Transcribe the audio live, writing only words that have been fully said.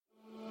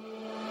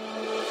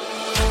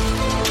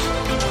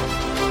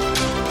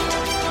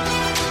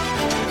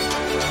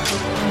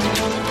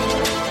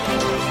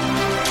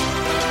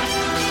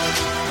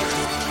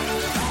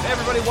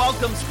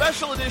Welcome,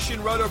 special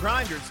edition Roto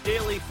Grinders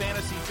Daily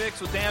Fantasy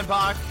Fix with Dan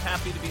Bach.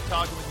 Happy to be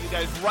talking with you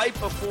guys right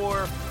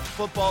before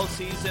football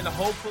season.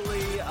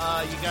 Hopefully,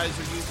 you guys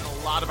are using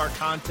a lot of our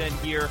content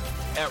here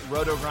at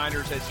Roto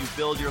Grinders as you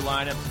build your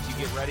lineups, as you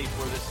get ready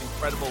for this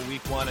incredible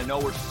week one. I know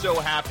we're so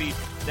happy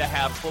to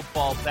have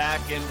football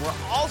back, and we're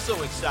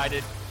also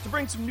excited to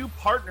bring some new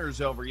partners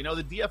over. You know,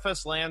 the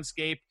DFS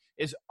landscape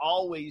is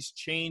always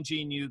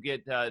changing. You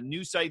get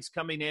new sites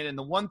coming in, and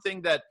the one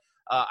thing that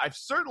I've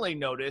certainly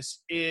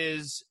noticed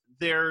is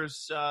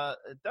there's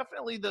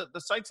definitely the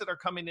sites that are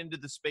coming into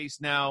the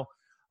space now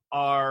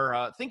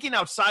are thinking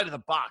outside of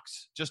the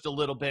box just a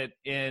little bit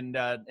and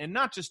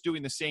not just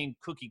doing the same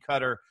cookie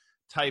cutter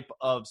type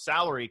of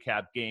salary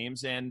cap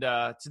games. And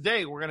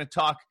today we're going to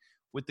talk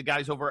with the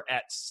guys over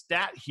at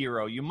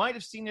StatHero. You might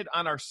have seen it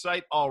on our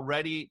site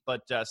already,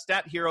 but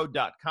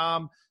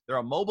StatHero.com. They're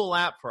a mobile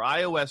app for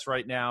iOS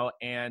right now,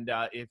 and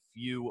if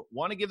you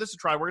want to give this a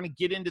try, we're going to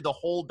get into the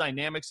whole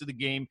dynamics of the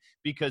game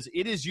because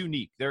it is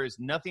unique. There is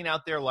nothing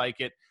out there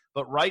like it.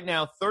 But right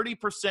now,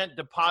 30%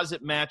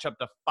 deposit match up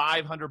to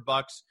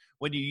 $500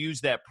 when you use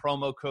that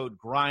promo code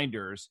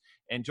Grinders.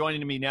 And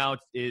joining me now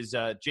is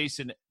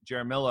Jason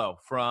Jaramillo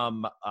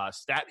from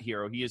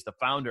StatHero. He is the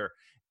founder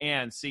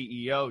and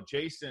CEO.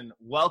 Jason,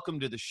 welcome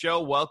to the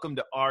show. Welcome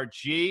to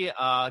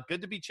RG.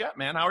 Good to be chatting,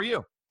 man. How are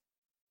you?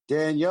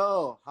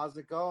 Daniel, how's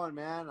it going,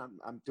 man?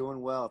 I'm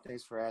doing well.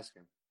 Thanks for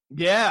asking.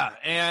 Yeah,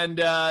 and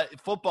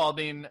football, I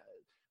mean,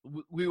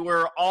 we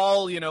were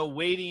all,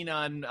 waiting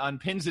on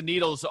pins and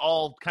needles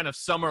all kind of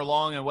summer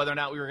long and whether or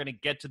not we were going to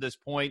get to this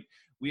point.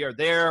 We are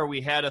there.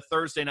 We had a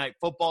Thursday night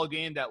football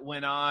game that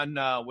went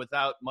on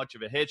without much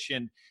of a hitch,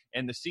 and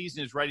the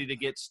season is ready to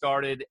get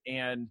started.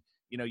 And,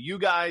 you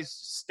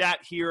guys,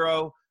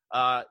 StatHero,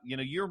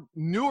 you're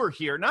newer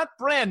here, not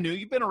brand new.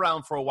 You've been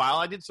around for a while.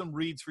 I did some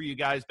reads for you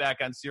guys back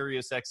on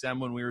Sirius XM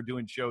when we were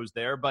doing shows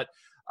there, but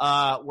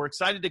we're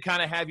excited to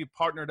kind of have you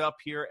partnered up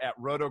here at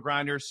Roto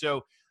Grinders.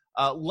 So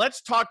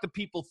let's talk to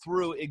people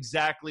through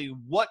exactly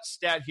what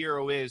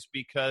StatHero is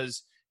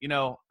because,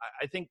 I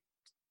think,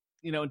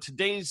 in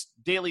today's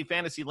daily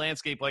fantasy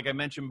landscape, like I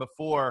mentioned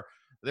before,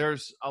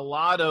 there's a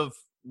lot of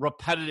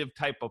repetitive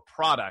type of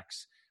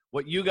products.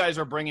 What you guys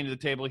are bringing to the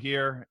table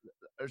here,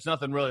 there's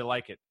nothing really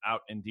like it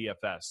out in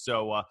DFS.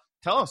 So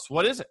tell us,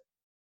 what is it?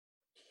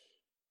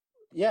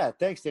 Yeah,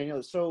 thanks,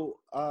 Daniel. So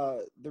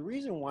the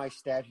reason why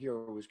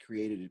StatHero was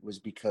created was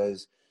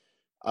because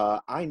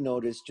I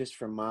noticed just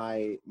from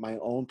my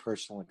own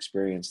personal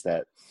experience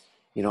that,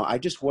 I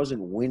just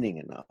wasn't winning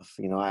enough.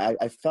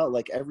 I felt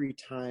like every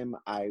time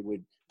I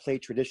would play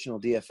traditional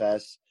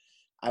DFS,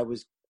 I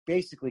was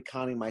basically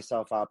counting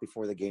myself out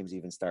before the games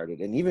even started.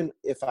 And even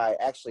if I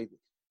actually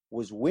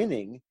was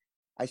winning,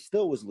 I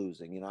still was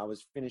losing. I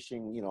was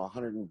finishing,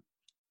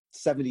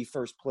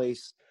 171st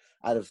place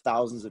out of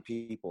thousands of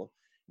people.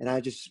 And I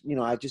just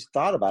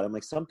thought about it. I'm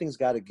like, something's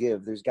got to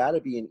give. There's got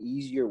to be an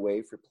easier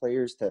way for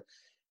players to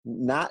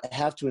not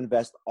have to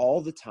invest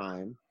all the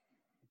time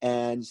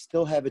and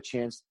still have a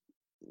chance,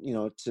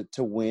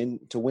 to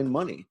win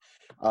money.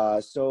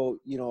 So,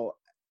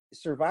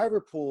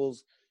 survivor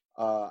pools,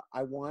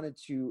 I wanted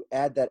to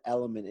add that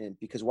element in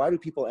because why do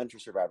people enter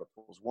survivor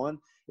pools? One,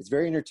 it's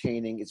very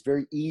entertaining. It's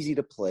very easy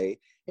to play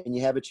and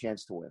you have a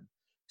chance to win.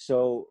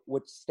 So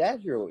what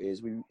StatHero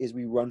is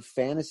we run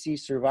fantasy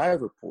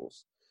survivor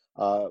pools,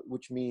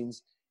 which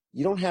means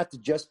you don't have to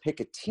just pick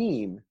a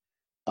team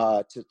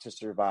to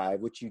survive.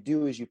 What you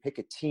do is you pick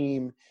a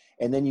team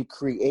and then you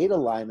create a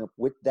lineup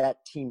with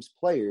that team's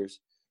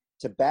players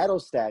to battle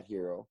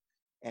StatHero.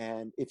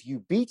 And if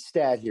you beat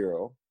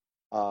StatHero,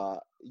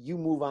 you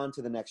move on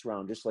to the next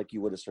round, just like you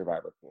would a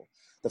survivor pool.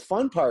 The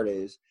fun part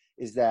is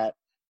that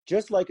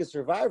just like a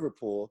survivor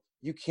pool,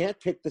 you can't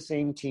pick the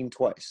same team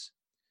twice,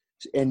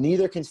 and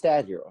neither can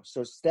StatHero.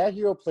 So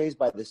StatHero plays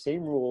by the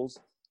same rules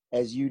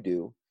as you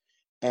do.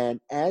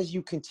 And as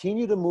you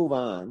continue to move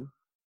on,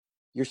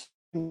 you're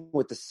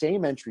with the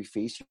same entry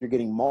fee, so you're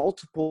getting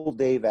multiple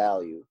day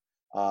value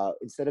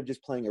instead of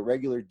just playing a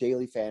regular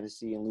daily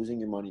fantasy and losing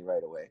your money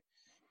right away.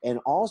 And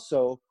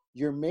also,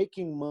 you're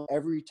making money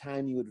every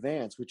time you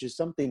advance, which is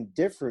something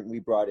different we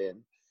brought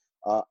in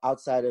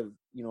outside of,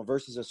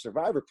 versus a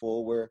survivor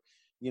pool where,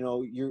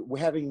 we're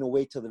having to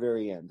wait till the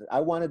very end.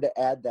 I wanted to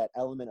add that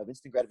element of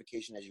instant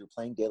gratification as you're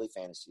playing daily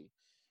fantasy.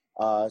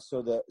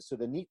 So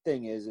the neat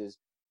thing is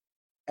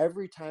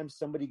every time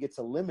somebody gets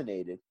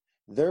eliminated,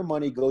 their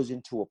money goes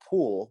into a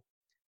pool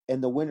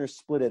and the winners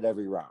split it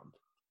every round.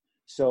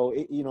 So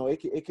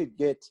it could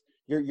get,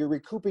 you're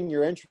recouping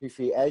your entry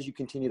fee as you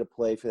continue to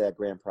play for that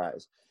grand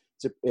prize.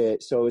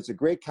 So it's a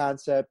great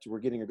concept. We're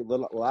getting a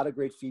lot of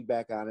great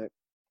feedback on it.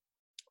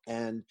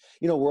 And,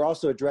 we're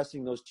also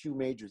addressing those two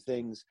major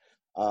things,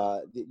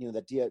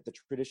 that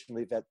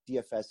traditionally that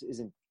DFS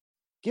isn't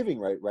giving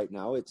right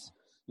now. It's,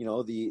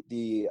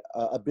 the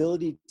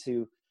ability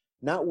to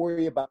not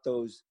worry about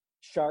those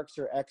sharks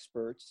or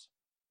experts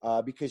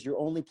because you're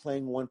only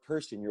playing one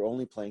person. You're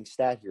only playing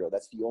StatHero.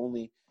 That's the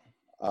only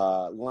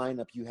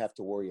lineup you have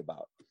to worry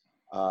about.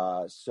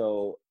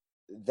 So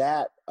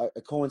that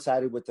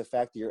coincided with the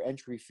fact that your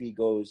entry fee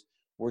goes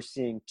we're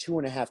seeing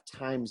 2.5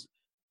 times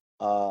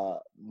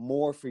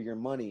more for your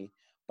money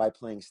by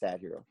playing Stat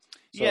Hero.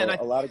 So yeah, and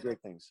a lot of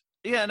great things.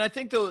 Yeah, and I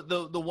think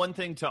the one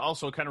thing to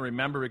also kind of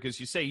remember, because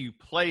you say you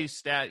play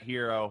Stat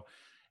Hero,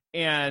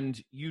 and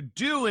you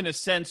do in a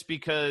sense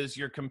because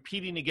you're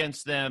competing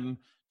against them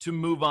to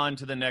move on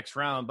to the next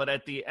round. But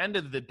at the end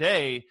of the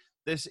day,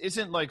 this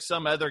isn't like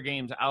some other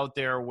games out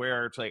there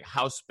where it's like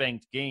house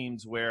spanked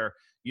games where,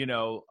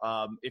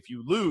 if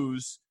you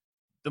lose,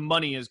 the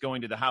money is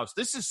going to the house.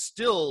 This is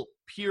still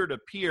peer to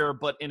peer,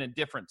 but in a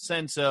different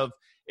sense of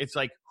it's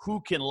like who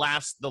can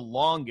last the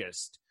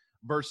longest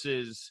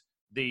versus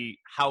the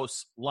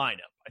house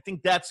lineup. I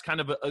think that's kind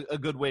of a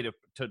good way to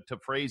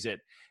phrase it.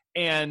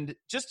 And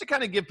just to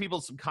kind of give people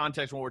some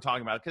context on what we're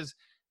talking about, because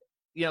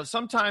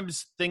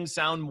sometimes things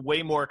sound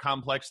way more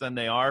complex than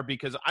they are,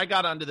 because I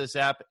got onto this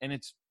app and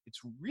it's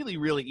really,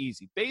 really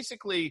easy.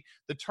 Basically,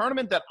 the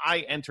tournament that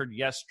I entered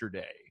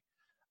yesterday,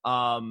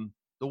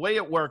 the way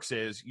it works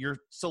is you're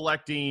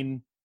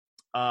selecting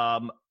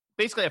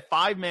basically a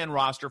 5-man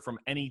roster from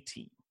any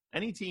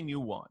team you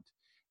want.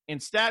 And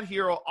Stat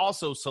Hero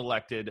also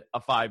selected a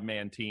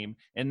 5-man team.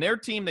 And their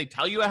team, they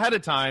tell you ahead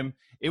of time,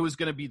 it was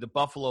going to be the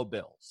Buffalo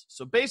Bills.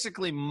 So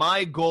basically,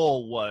 my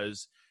goal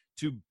was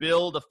to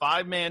build a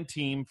 5-man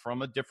team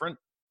from a different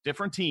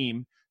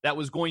team that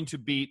was going to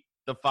beat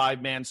the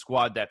 5-man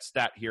squad that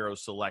Stat Hero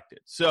selected.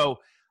 So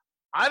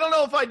I don't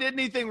know if I did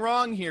anything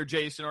wrong here,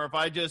 Jason, or if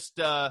I just,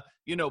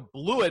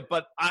 blew it.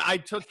 But I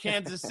took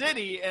Kansas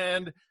City,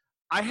 and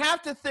I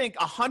have to think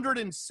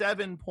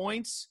 107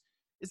 points.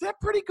 Is that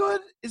pretty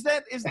good? Is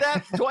that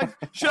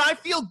should I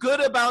feel good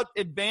about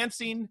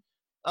advancing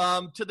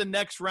to the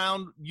next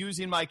round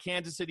using my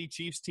Kansas City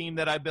Chiefs team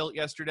that I built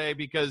yesterday?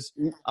 Because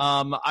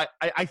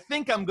I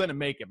think I'm going to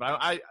make it.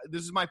 But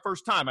this is my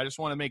first time. I just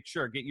want to make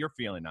sure, get your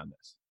feeling on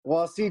this.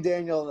 Well, see,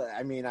 Daniel,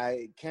 I mean,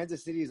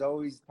 Kansas City is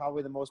always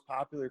probably the most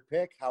popular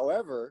pick.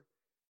 However,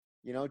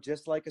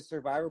 just like a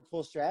survivor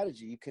pool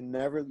strategy, you can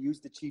never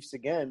use the Chiefs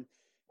again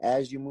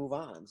as you move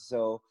on.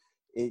 So,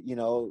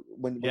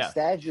 when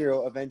Stat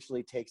Hero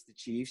eventually takes the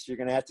Chiefs, you're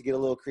going to have to get a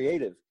little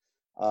creative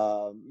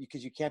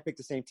because you can't pick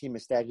the same team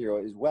as Stat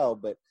Hero as well.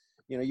 But,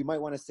 you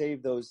might want to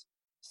save those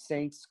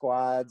Saints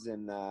squads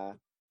and the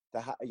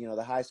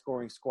high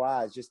scoring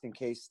squads just in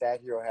case Stat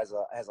Hero has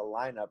a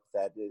lineup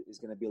that is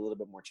going to be a little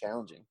bit more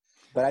challenging.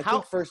 But I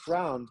think first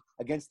round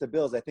against the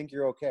Bills, I think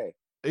you're okay.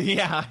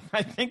 Yeah,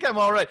 I think I'm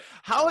all right.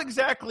 How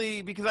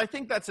exactly? Because I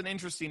think that's an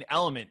interesting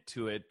element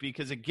to it.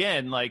 Because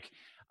again,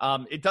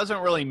 it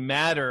doesn't really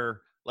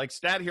matter. Like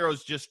Stat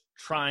Hero's just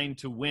trying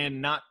to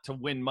win, not to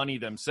win money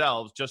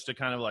themselves, just to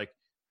kind of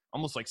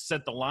almost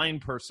set the line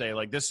per se.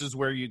 Like this is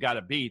where you got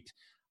to beat.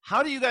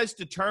 How do you guys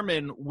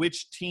determine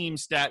which team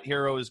Stat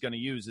Hero is going to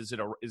use? Is it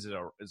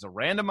a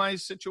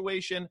randomized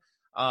situation?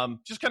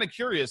 Just kind of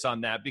curious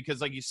on that because,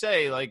 like you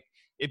say,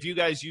 if you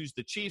guys use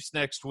the Chiefs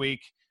next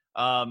week,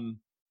 I'm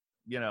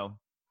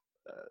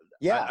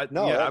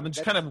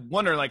just kind of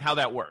wondering how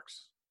that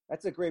works.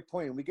 That's a great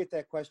point, and we get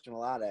that question a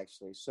lot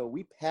actually. So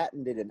we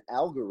patented an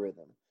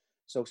algorithm.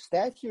 So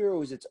Stat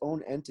Hero is its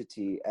own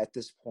entity at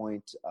this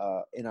point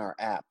in our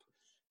app.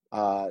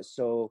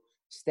 So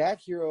Stat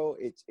Hero,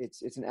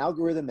 it's an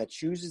algorithm that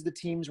chooses the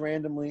teams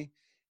randomly,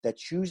 that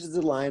chooses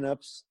the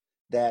lineups,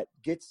 that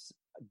gets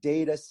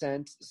data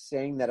sent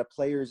saying that a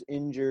player is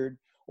injured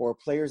or a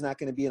player is not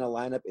going to be in a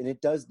lineup, and it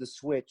does the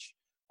switch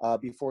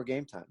before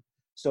game time.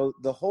 So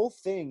the whole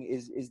thing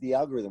is the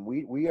algorithm.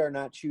 We are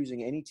not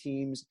choosing any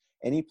teams,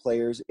 any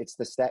players.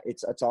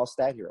 It's all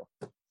Stat Hero.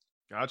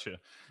 Gotcha.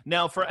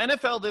 Now for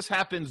NFL, this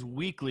happens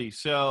weekly.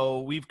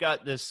 So we've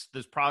got this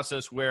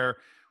process where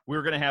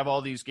we're going to have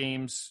all these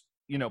games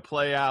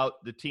play out.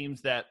 The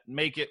teams that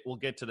make it will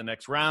get to the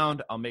next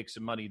round. I'll make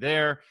some money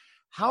there.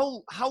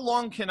 How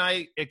long can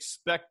I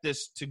expect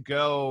this to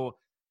go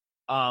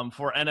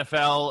for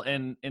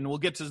NFL? And we'll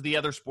get to the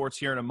other sports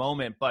here in a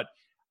moment. But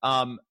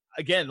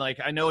again,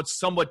 I know it's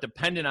somewhat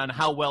dependent on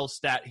how well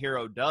Stat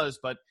Hero does.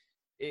 But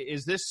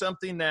is this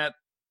something that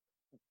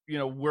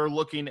we're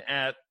looking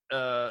at?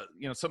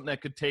 Something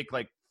that could take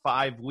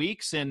 5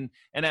 weeks, and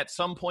at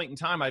some point in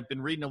time, I've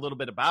been reading a little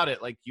bit about it.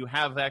 You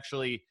have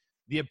actually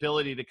the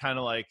ability to kind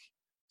of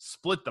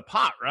split the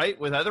pot, right,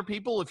 with other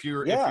people if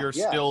you're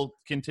still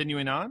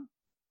continuing on.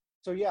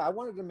 So I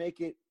wanted to make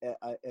it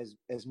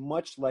as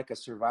much like a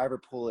survivor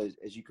pool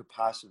as you could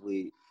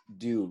possibly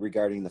do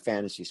regarding the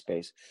fantasy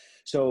space.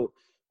 So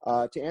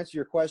to answer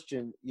your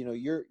question,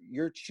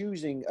 you're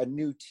choosing a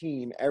new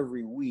team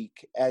every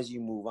week as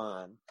you move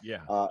on.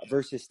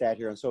 Versus Stat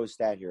Hero, and so is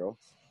Stat Hero.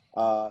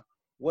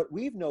 What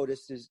we've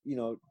noticed is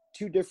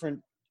two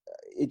different.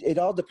 It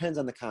all depends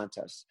on the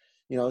contest.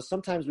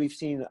 Sometimes we've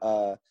seen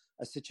a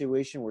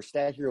situation where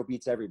Stat Hero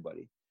beats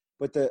everybody.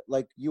 But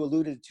like you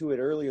alluded to it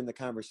earlier in the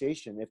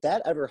conversation, if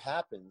that ever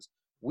happens,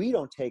 we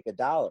don't take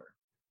 $1.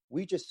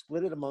 We just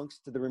split it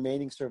amongst the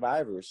remaining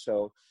survivors.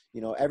 So,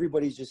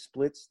 everybody just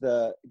gets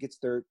their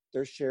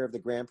share of the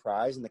grand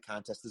prize and the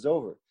contest is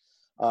over.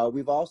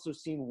 We've also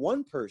seen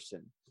one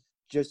person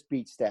just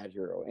beat Stat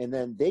Hero, and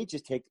then they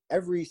just take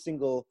every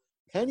single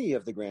penny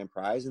of the grand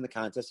prize, and the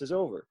contest is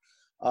over.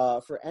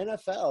 For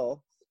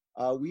NFL,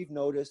 we've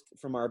noticed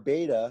from our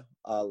beta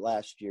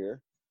last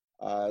year,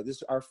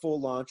 our full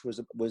launch was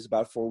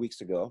about 4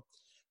 weeks ago,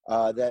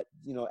 that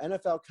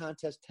NFL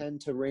contests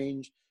tend to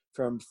range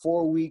from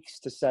 4 weeks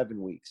to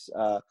 7 weeks,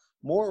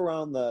 more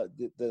around the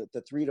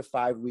 3 to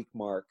 5 week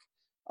mark.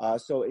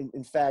 So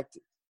in fact,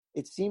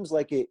 it seems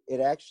like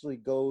it actually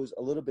goes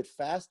a little bit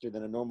faster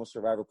than a normal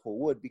survivor pool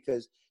would,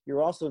 because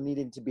you're also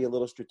needing to be a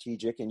little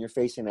strategic and you're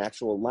facing an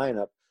actual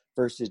lineup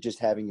versus just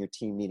having your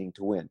team needing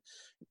to win.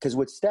 Because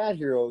with Stat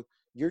Hero,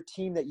 your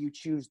team that you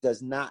choose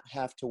does not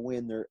have to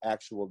win their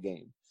actual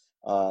game.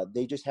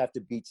 They just have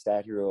to beat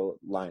Stat Hero's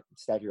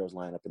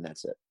lineup, and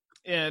that's it.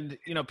 And,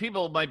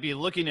 people might be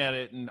looking at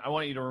it, and I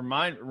want you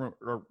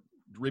to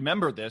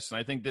remember this, and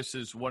I think this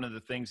is one of the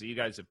things that you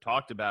guys have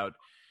talked about,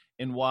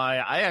 and why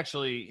I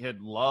actually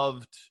had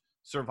loved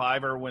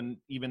Survivor when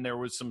even there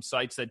was some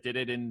sites that did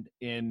it in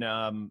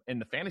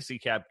the fantasy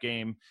cap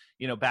game,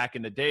 back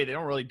in the day. They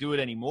don't really do it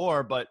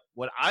anymore, but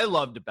what I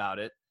loved about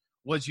it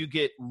was you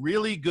get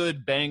really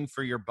good bang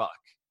for your buck.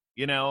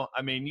 You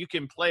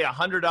can play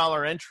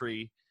 $100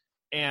 entry,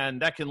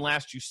 and that can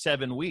last you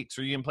 7 weeks,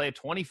 or you can play a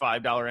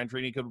 $25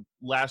 entry and it could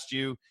last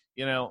you,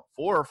 4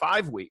 or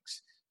 5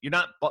 weeks. You're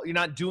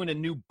not doing a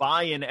new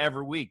buy-in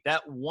every week.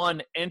 That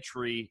one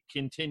entry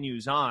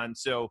continues on.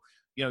 So,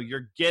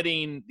 you're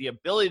getting the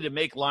ability to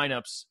make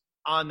lineups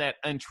on that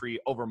entry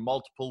over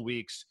multiple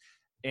weeks.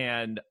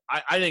 And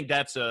I think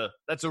that's a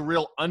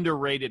real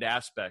underrated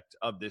aspect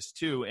of this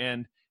too.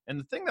 And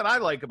the thing that I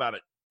like about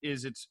it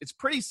is it's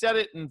pretty set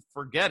it and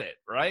forget it,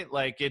 right?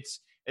 Like it's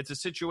a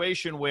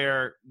situation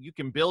where you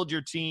can build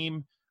your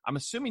team. I'm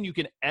assuming you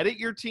can edit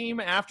your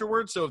team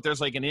afterwards. So if there's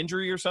like an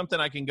injury or something,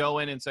 I can go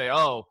in and say,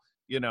 oh,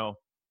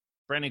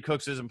 Brandon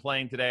Cooks isn't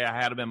playing today. I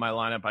had him in my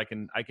lineup.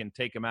 I can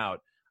take him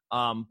out.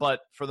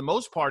 But for the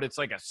most part, it's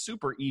like a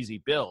super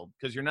easy build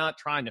because you're not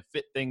trying to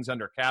fit things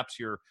under caps.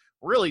 You're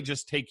really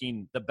just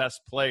taking the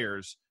best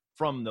players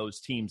from those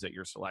teams that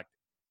you're selecting.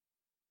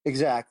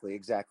 Exactly.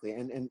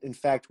 And in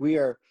fact, we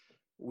have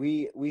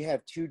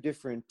two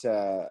different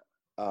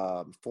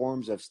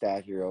forms of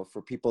Stat Hero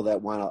for people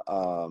that want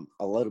a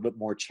little bit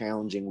more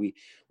challenging.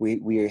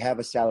 We have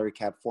a salary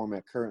cap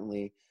format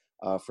currently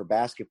for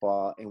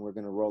basketball, and we're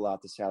going to roll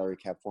out the salary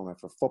cap format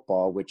for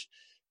football, which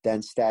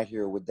then Stat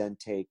Hero would then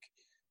take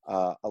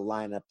a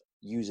lineup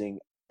using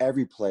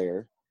every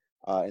player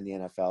in the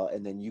NFL,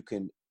 and then you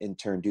can in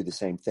turn do the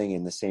same thing,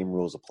 and the same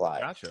rules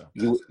apply. Gotcha.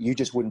 You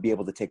just wouldn't be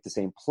able to take the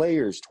same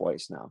players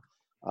twice now.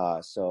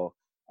 A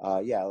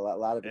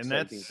lot of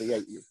exciting things.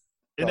 But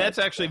and that's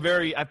actually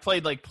very. I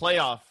played like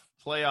playoff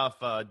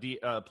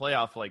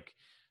like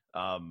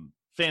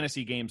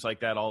fantasy games like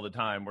that all the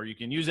time, where you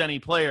can use any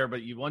player,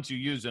 but once you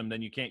use them,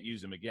 then you can't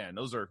use them again.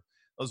 Those are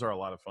a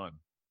lot of fun.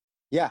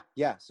 Yeah.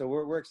 So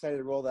we're excited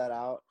to roll that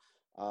out,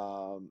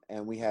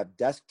 and we have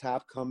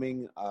desktop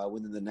coming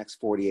within the next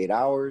 48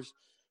 hours.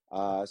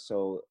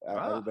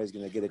 Everybody's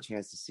going to get a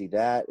chance to see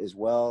that as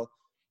well.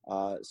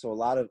 So a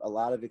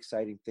lot of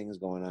exciting things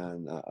going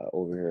on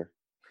over here.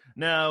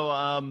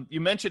 Now,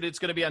 you mentioned it's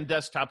going to be on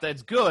desktop.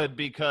 That's good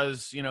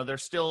because,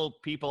 there's still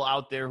people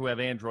out there who have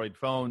Android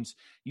phones.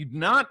 You're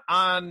not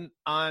on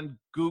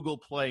Google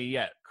Play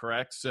yet,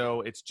 correct?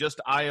 So it's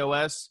just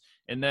iOS,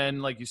 and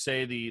then, like you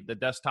say, the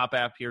desktop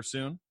app here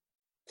soon?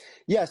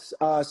 Yes.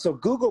 So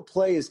Google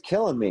Play is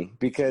killing me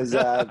because,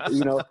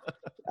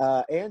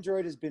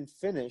 Android has been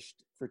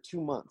finished for 2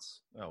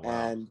 months. Oh,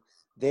 wow. And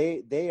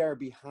they are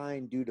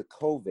behind due to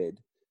COVID.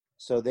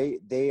 So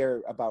they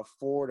are about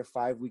 4 to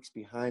 5 weeks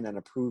behind on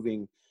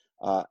approving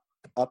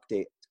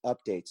updates.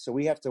 So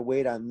we have to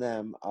wait on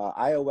them.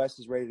 iOS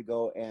is ready to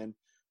go, and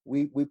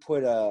we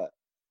put a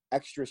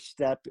extra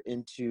step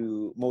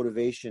into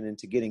motivation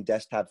into getting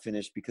desktop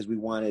finished because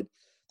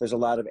there's a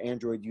lot of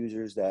Android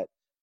users that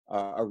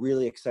are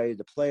really excited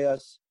to play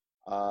us,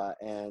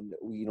 and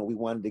we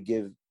wanted to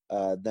give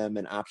them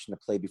an option to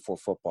play before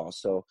football.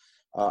 So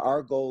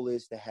our goal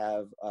is to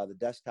have the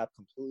desktop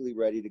completely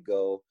ready to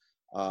go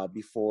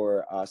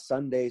before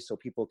Sunday, so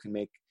people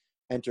can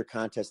enter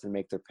contests and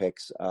make their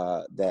picks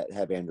that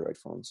have Android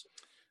phones.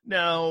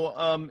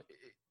 Now,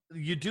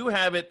 you do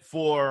have it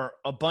for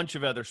a bunch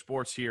of other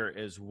sports here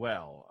as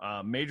well.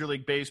 Major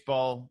League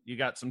Baseball, you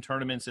got some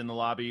tournaments in the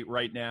lobby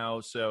right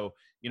now, so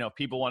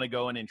people want to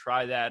go in and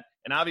try that.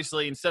 And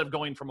obviously, instead of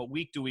going from a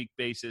week-to-week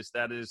basis,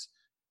 that is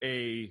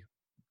a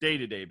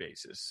day-to-day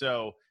basis.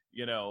 So,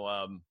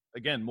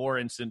 again, more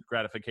instant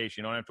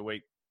gratification. You don't have to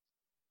wait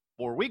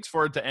 4 weeks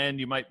for it to end.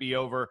 You might be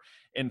over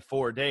in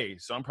 4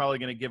 days. So I'm probably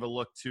going to give a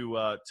look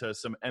to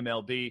some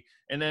MLB.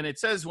 And then it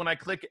says when I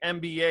click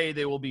NBA,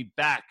 they will be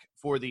back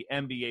for the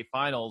NBA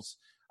Finals.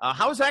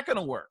 How is that going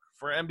to work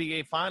for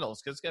NBA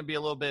Finals? Because it's going to be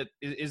a little bit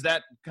 – is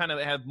that kind of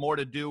have more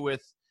to do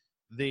with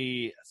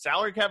the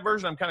salary cap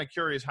version? I'm kind of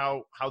curious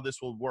how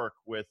this will work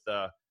with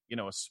a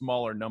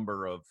smaller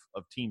number of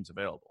teams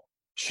available.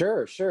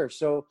 Sure.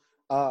 So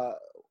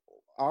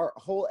our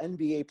whole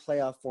NBA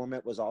playoff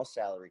format was all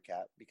salary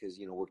cap because,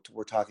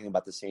 we're talking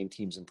about the same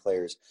teams and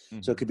players.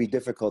 Mm-hmm. So it could be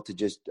difficult to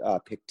just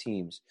pick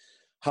teams.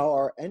 How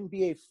our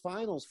NBA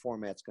Finals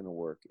format's going to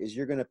work is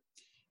you're going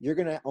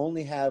to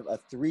only have a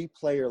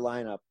 3-player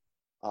lineup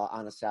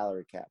on a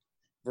salary cap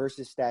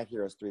versus Stat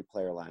Hero's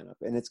 3-player lineup,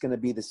 and it's going to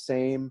be the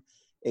same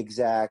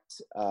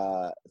exact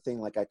thing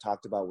like I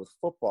talked about with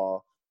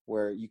football,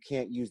 where you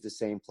can't use the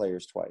same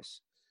players twice.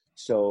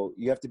 So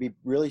you have to be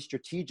really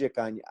strategic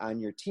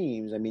on your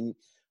teams. I mean,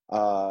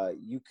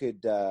 you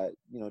could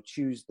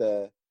choose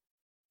the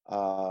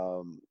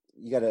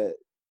you got to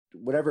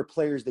whatever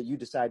players that you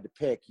decide to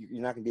pick,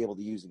 you're not going to be able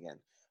to use again.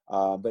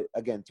 But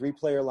again,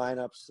 3-player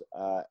lineups,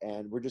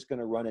 and we're just going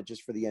to run it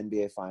just for the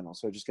NBA Finals.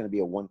 So it's just going to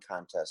be a one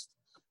contest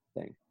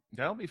thing.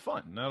 That'll be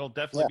fun. That'll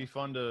definitely be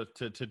fun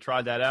to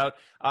try that out.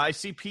 I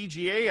see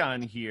PGA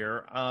on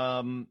here.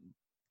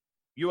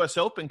 U.S.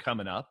 Open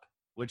coming up,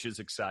 which is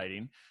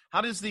exciting. How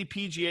does the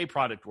PGA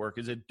product work?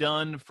 Is it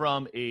done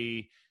from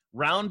a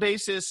round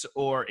basis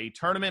or a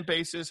tournament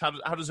basis? How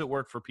does it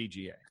work for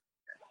PGA?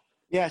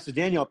 Yeah, so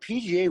Daniel,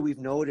 PGA we've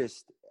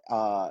noticed,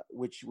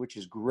 which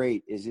is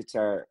great, is it's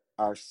our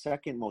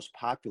second most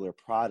popular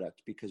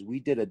product because we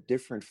did a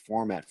different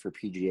format for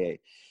PGA,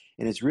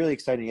 and it's really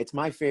exciting. It's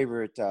my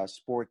favorite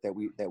sport that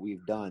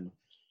we've done,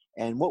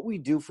 and what we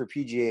do for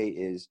PGA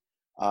is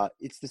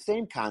it's the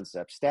same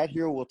concept. Stat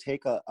Hero will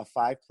take a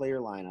 5-player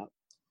lineup,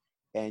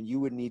 and you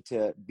would need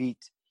to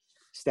beat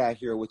Stat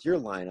Hero with your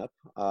lineup,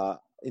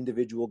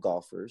 individual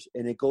golfers,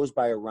 and it goes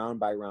by a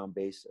round-by-round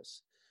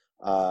basis.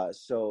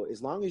 So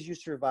as long as you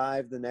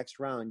survive the next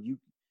round,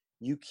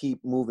 you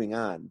keep moving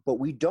on. But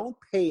we don't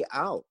pay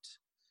out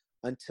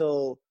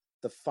until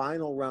the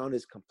final round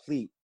is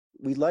complete.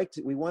 We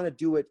want to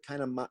do it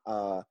kind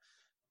of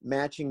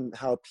matching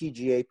how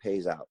PGA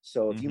pays out.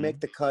 So if you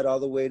make the cut all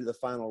the way to the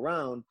final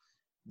round,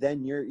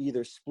 then you're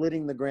either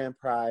splitting the grand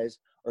prize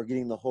or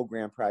getting the whole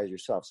grand prize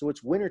yourself. So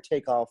it's winner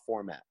take all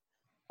format.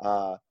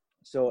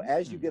 So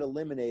as you get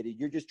eliminated,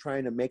 you're just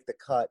trying to make the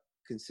cut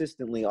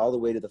consistently all the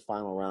way to the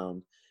final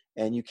round,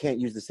 and you can't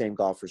use the same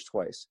golfers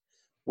twice.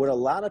 What a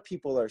lot of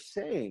people are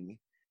saying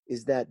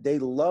is that they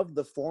love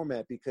the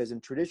format because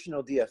in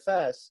traditional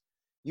DFS,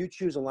 you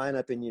choose a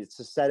lineup and you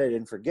set it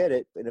and forget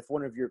it. And if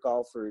one of your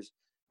golfers,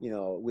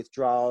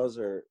 withdraws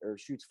or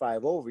shoots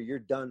 5 over, you're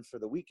done for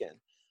the weekend.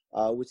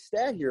 With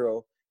Stat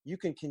Hero, you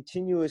can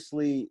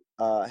continuously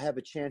have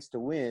a chance to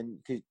win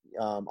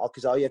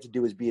because all you have to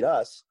do is beat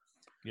us.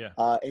 Yeah.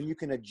 And you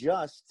can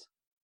adjust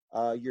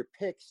your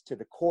picks to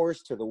the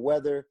course, to the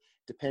weather,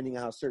 depending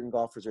on how certain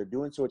golfers are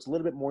doing. So it's a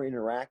little bit more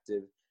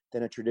interactive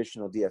than a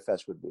traditional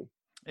DFS would be.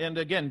 And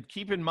again,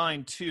 keep in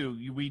mind too,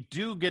 we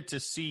do get to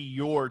see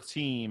your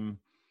team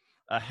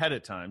ahead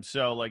of time.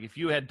 So like if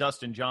you had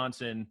Dustin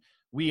Johnson,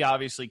 we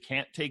obviously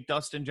can't take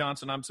Dustin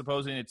Johnson. I'm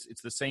supposing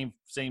it's the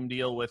same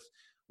deal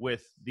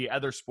with the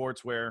other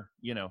sports where,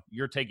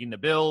 you're taking the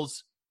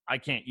Bills. I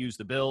can't use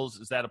the Bills.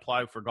 Does that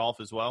apply for golf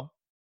as well?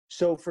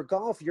 So for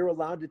golf, you're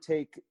allowed to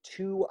take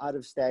 2 out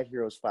of Stat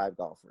Hero's 5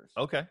 golfers.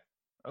 Okay.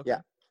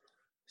 Yeah.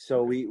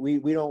 So we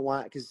don't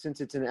want, because since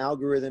it's an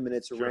algorithm and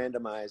it's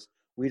randomized,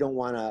 we don't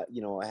want to,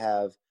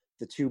 have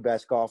the 2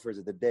 best golfers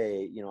of the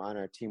day, on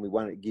our team. We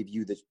want to give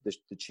you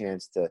the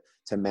chance to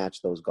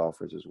match those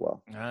golfers as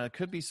well. It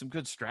could be some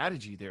good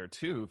strategy there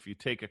too. If you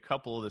take a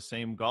couple of the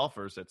same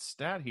golfers that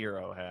Stat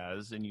Hero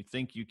has, and you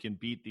think you can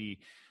beat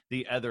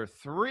the other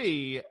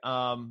 3,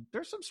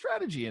 there's some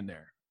strategy in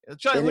there,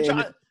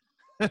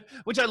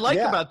 which I like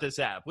about this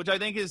app, which I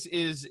think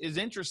is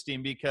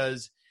interesting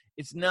because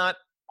it's not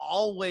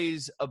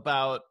always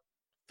about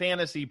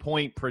fantasy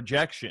point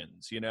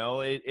projections.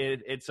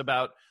 It's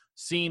about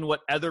seeing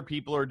what other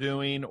people are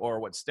doing or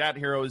what Stat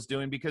Hero is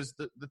doing, because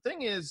the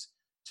thing is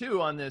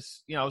too on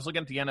this, I was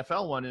looking at the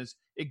NFL one, is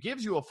it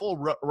gives you a full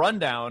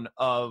rundown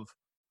of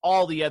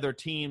all the other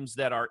teams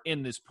that are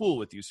in this pool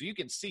with you. So you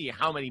can see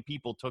how many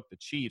people took the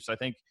Chiefs. I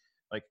think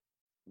like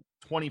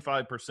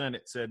 25%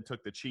 it said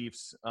took the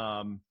Chiefs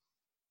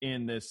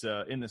in this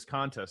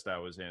contest I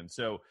was in.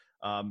 So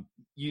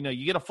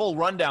you get a full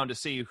rundown to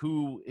see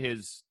who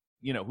is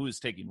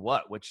taking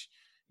what, which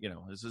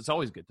is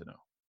always good to know.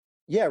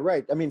 Yeah,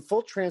 right. I mean,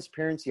 full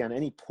transparency on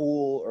any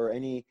pool or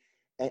any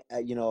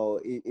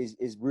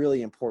is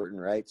really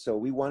important, right? So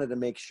we wanted to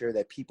make sure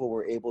that people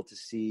were able to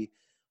see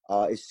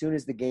as soon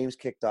as the games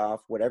kicked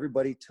off what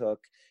everybody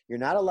took. You're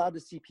not allowed to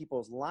see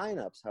people's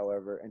lineups,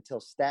 however, until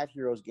Stat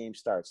Hero's game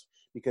starts,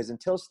 because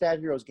until Stat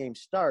Hero's game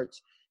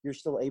starts, you're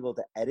still able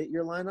to edit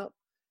your lineup,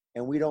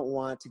 and we don't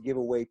want to give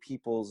away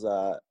people's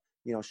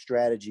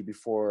strategy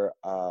before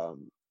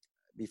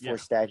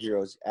Stat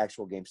Hero's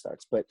actual game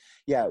starts. But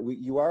yeah,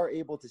 you're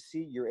able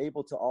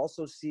to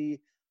also see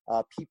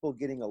people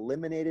getting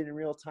eliminated in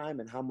real time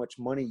and how much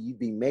money you'd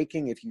be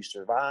making if you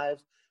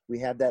survive. We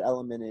have that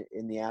element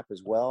in the app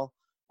as well.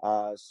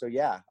 I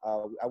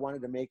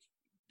wanted to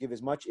give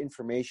as much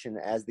information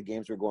as the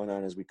games were going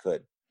on as we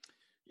could.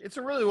 It's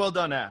a really well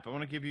done app. I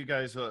want to give you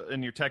guys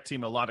and your tech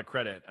team a lot of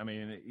credit. I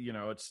mean,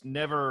 it's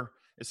never,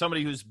 as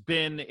somebody who's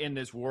been in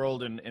this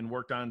world and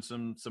worked on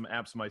some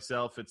apps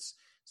myself, it's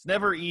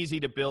never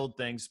easy to build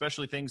things,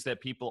 especially things that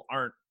people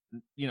aren't,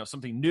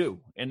 something new.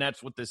 And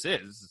that's what this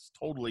is. It's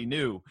totally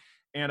new.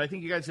 And I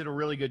think you guys did a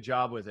really good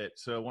job with it.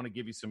 So I want to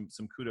give you some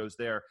kudos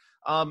there.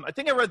 I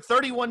think I read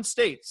 31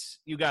 states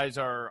you guys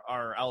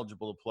are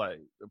eligible to play.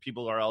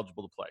 People are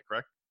eligible to play,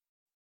 correct?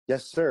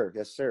 Yes, sir.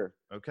 Yes, sir.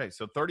 Okay,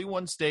 so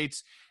 31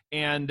 states.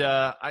 And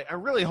I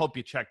really hope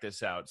you check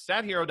this out.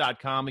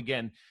 StatHero.com.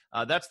 Again,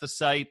 that's the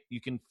site.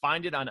 You can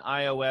find it on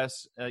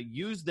iOS.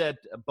 Use that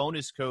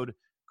bonus code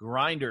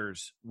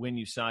GRINDERS when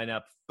you sign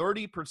up.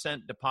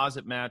 30%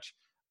 deposit match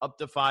up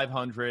to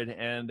 500.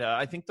 And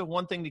I think the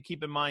one thing to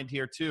keep in mind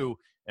here too,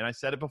 and I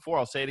said it before,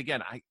 I'll say it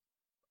again.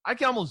 I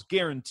can almost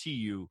guarantee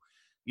you,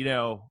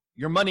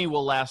 your money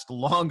will last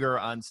longer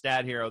on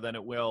Stat Hero than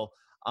it will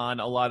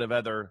on a lot of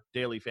other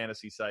daily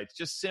fantasy sites,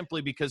 just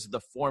simply because of the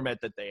format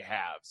that they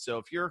have. So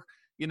if you're,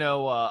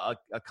 a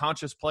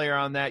conscious player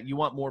on that, you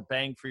want more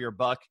bang for your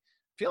buck,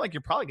 I feel like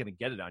you're probably going to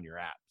get it on your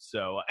app.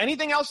 So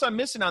anything else I'm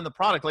missing on the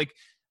product? Like,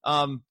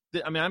 I'm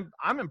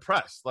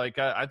impressed. Like,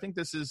 I think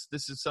this is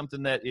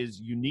something that is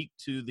unique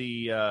to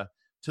the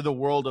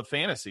world of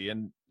fantasy,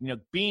 and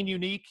being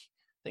unique.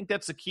 I think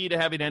that's the key to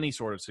having any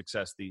sort of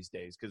success these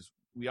days, because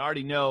we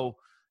already know,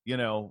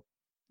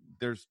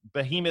 there's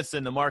behemoths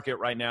in the market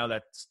right now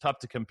that's tough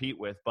to compete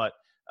with, but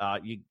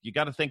you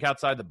got to think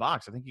outside the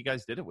box. I think you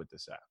guys did it with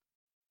this app.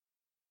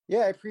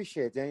 Yeah, I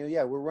appreciate it, Daniel.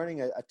 Yeah, we're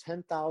running a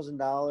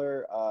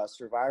 $10,000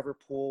 survivor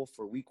pool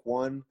for week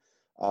 1.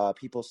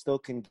 People still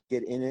can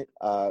get in it.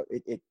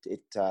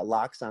 It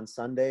locks on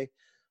Sunday.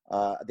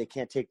 They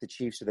can't take the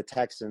Chiefs or the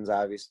Texans,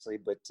 obviously,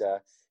 but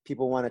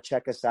people want to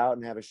check us out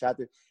and have a shot.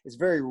 It's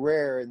very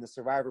rare in the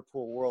survivor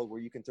pool world where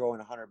you can throw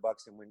in $100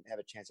 and have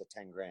a chance at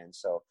 10 grand.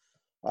 So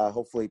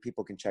hopefully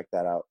people can check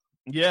that out.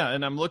 Yeah,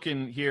 and I'm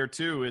looking here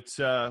too. It's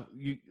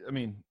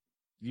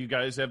you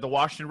guys have the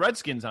Washington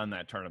Redskins on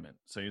that tournament.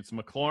 So it's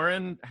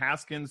McLaurin,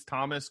 Haskins,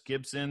 Thomas,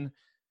 Gibson,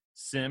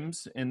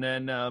 Sims, and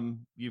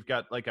then you've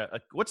got like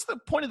what's the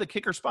point of the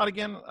kicker spot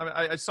again?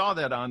 I saw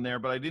that on there,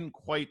 but I didn't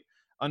quite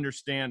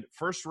understand.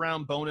 First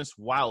round bonus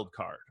wild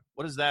card.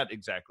 What is that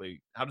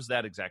exactly? How does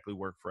that exactly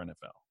work for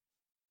NFL?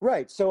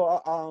 Right. So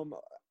on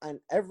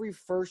every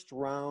first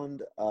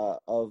round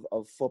of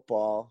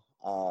football,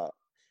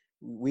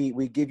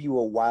 we give you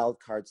a wild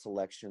card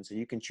selection, so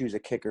you can choose a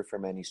kicker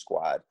from any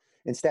squad.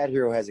 And Stat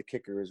Hero has a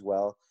kicker as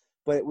well,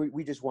 but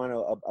we just want to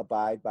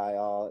abide by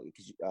all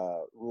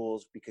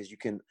rules, because you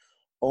can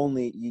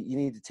only you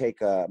need to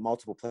take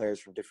multiple players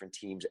from different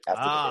teams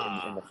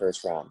after in the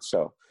first round.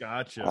 So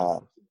gotcha.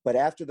 But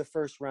after the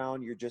first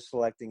round, you're just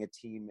selecting a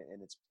team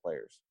and its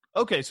players.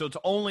 Okay, so it's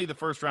only the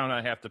first round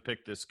I have to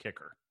pick this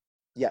kicker.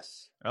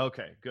 Yes.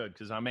 Okay, good,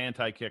 because I'm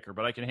anti-kicker,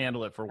 but I can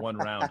handle it for one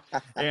round.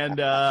 And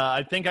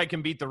I think I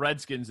can beat the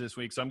Redskins this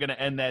week, so I'm going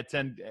to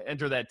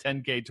enter that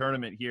 10K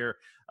tournament here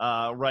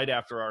right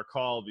after our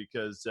call,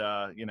 because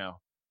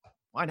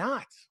why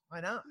not?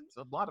 Why not? It's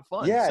a lot of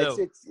fun. Yeah, so,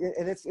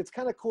 it's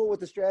kind of cool with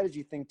the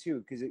strategy thing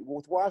too, because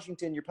with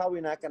Washington, you're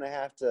probably not going to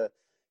have to,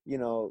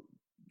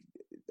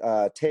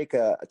 take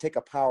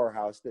a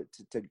powerhouse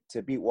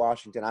to beat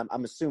Washington.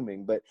 I'm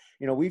assuming, but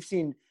we've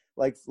seen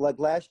like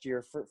last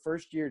year,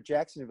 first year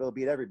Jacksonville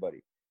beat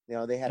everybody.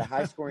 They had a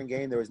high scoring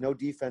game. There was no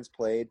defense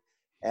played,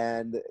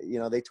 and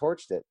they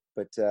torched it.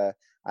 But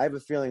I have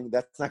a feeling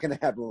that's not going to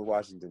happen with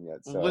Washington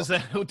yet.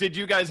 So did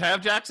you guys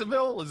have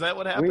Jacksonville? Was that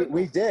what happened?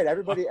 We did.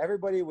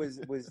 Everybody was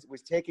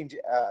taking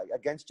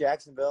against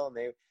Jacksonville,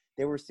 and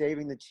they were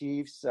saving the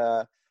Chiefs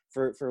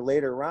for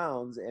later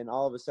rounds, and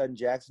all of a sudden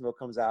Jacksonville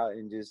comes out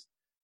and just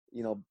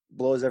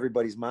blows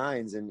everybody's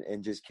minds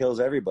and just kills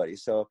everybody.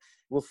 So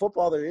with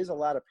football, there is a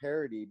lot of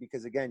parity,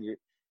 because again,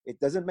 it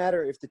doesn't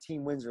matter if the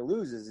team wins or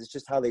loses. It's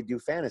just how they do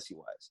fantasy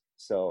wise.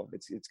 So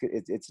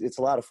it's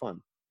a lot of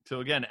fun. So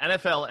again,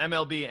 NFL,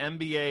 MLB,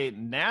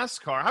 NBA,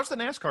 NASCAR. How's the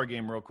NASCAR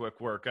game real quick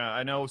work?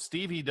 I know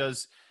Stevie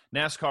does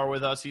NASCAR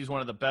with us. He's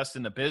one of the best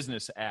in the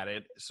business at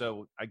it.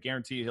 So I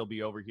guarantee he'll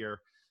be over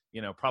here,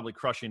 probably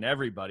crushing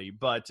everybody.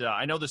 But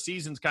I know the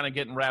season's kind of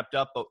getting wrapped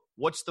up, but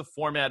what's the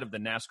format of the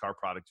NASCAR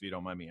product, if you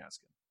don't mind me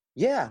asking?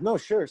 Yeah, no,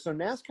 sure. So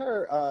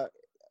NASCAR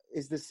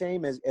is the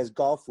same as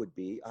golf would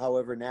be.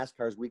 However,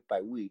 NASCAR is week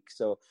by week.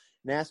 So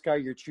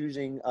NASCAR, you're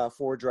choosing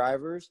 4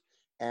 drivers,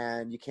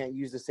 and you can't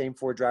use the same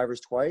 4 drivers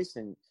twice,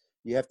 and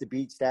you have to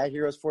beat Stat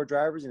Hero's 4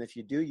 drivers. And if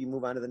you do, you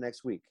move on to the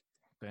next week.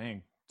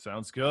 Dang.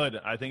 Sounds good.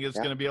 I think it's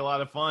going to be a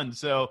lot of fun.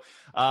 So,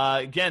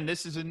 again,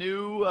 this is a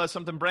new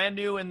something brand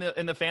new in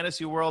the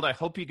fantasy world. I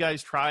hope you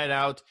guys try it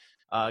out.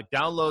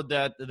 Download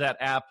that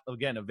app.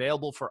 Again,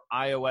 available for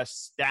iOS.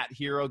 Stat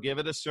Hero. Give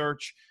it a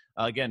search.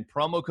 Again,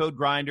 promo code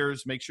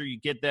Grinders. Make sure you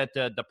get that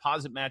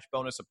deposit match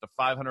bonus up to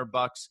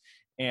 $500.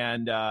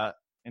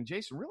 And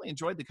Jason, really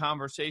enjoyed the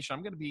conversation.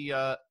 I'm going to be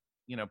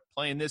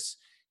playing this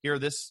here.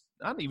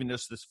 Not even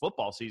just this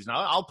football season.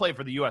 I'll play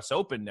for the U.S.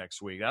 Open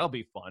next week. That'll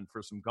be fun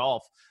for some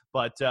golf.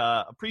 But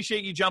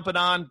appreciate you jumping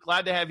on.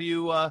 Glad to have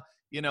you, a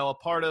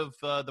part of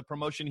the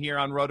promotion here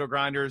on Roto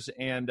Grinders.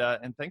 And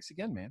thanks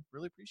again, man.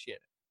 Really appreciate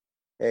it.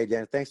 Hey,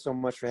 Dan, thanks so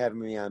much for having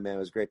me on, man. It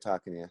was great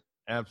talking to you.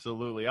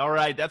 Absolutely. All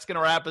right, that's going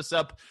to wrap us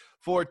up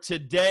for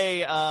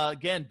today.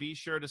 Again, be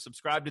sure to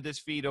subscribe to this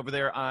feed over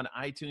there on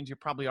iTunes. You're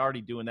probably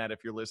already doing that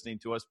if you're listening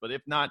to us, but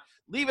if not,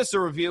 leave us a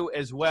review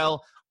as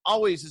well.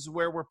 Always, this is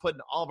where we're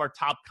putting all of our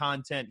top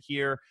content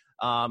here.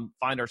 Find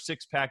our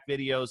six-pack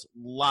videos, a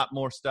lot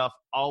more stuff,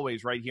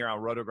 always right here on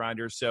Roto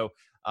Grinders. So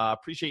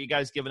appreciate you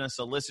guys giving us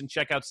a listen.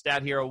 Check out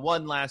Stat Hero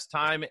one last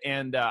time,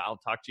 and I'll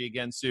talk to you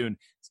again soon.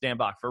 Stan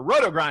Bach for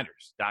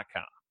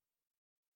RotoGrinders.com.